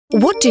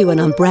What do an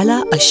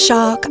umbrella, a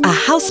shark, a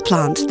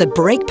houseplant, the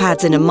brake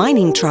pads in a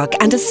mining truck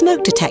and a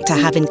smoke detector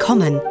have in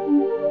common?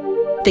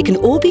 They can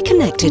all be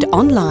connected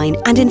online,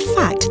 and in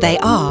fact they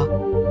are.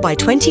 By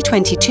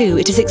 2022,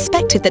 it is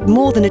expected that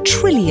more than 1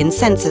 trillion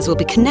sensors will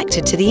be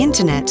connected to the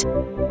internet.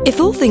 If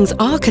all things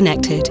are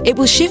connected, it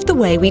will shift the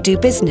way we do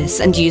business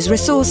and use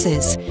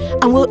resources,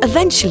 and will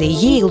eventually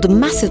yield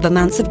massive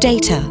amounts of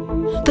data.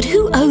 But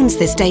who owns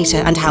this data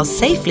and how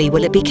safely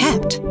will it be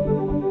kept?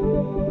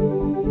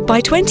 By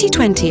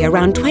 2020,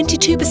 around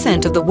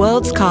 22% of the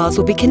world's cars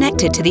will be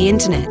connected to the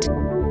internet.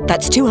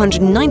 That's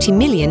 290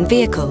 million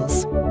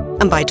vehicles.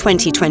 And by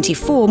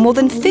 2024, more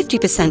than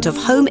 50% of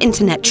home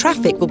internet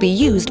traffic will be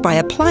used by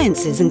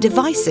appliances and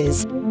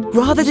devices,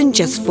 rather than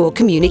just for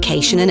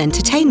communication and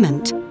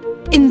entertainment.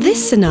 In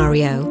this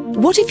scenario,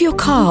 what if your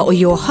car or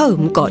your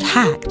home got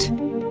hacked?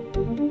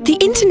 The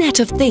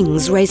Internet of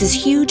Things raises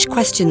huge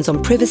questions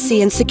on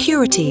privacy and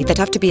security that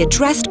have to be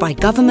addressed by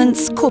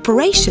governments,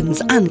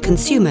 corporations and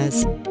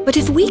consumers. But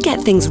if we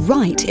get things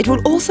right, it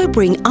will also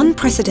bring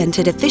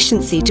unprecedented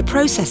efficiency to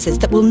processes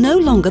that will no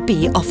longer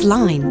be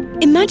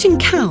offline. Imagine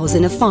cows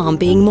in a farm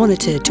being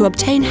monitored to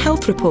obtain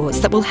health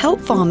reports that will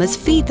help farmers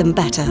feed them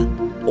better,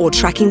 or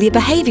tracking the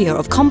behavior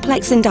of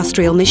complex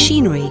industrial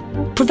machinery,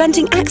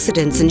 preventing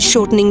accidents and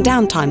shortening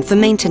downtime for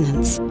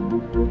maintenance.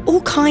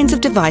 All kinds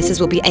of devices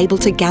will be able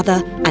to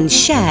gather and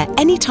share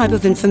any type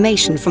of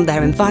information from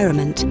their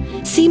environment,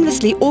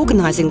 seamlessly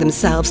organizing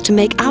themselves to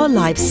make our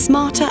lives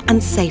smarter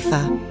and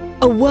safer.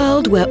 A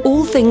world where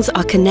all things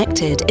are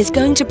connected is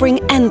going to bring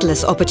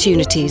endless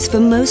opportunities for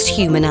most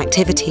human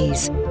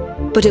activities.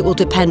 But it will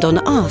depend on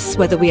us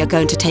whether we are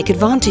going to take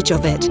advantage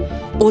of it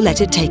or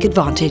let it take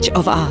advantage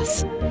of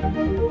us.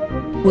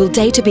 Will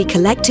data be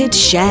collected,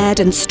 shared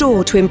and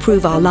stored to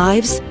improve our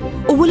lives?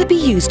 Or will it be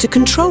used to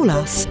control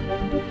us?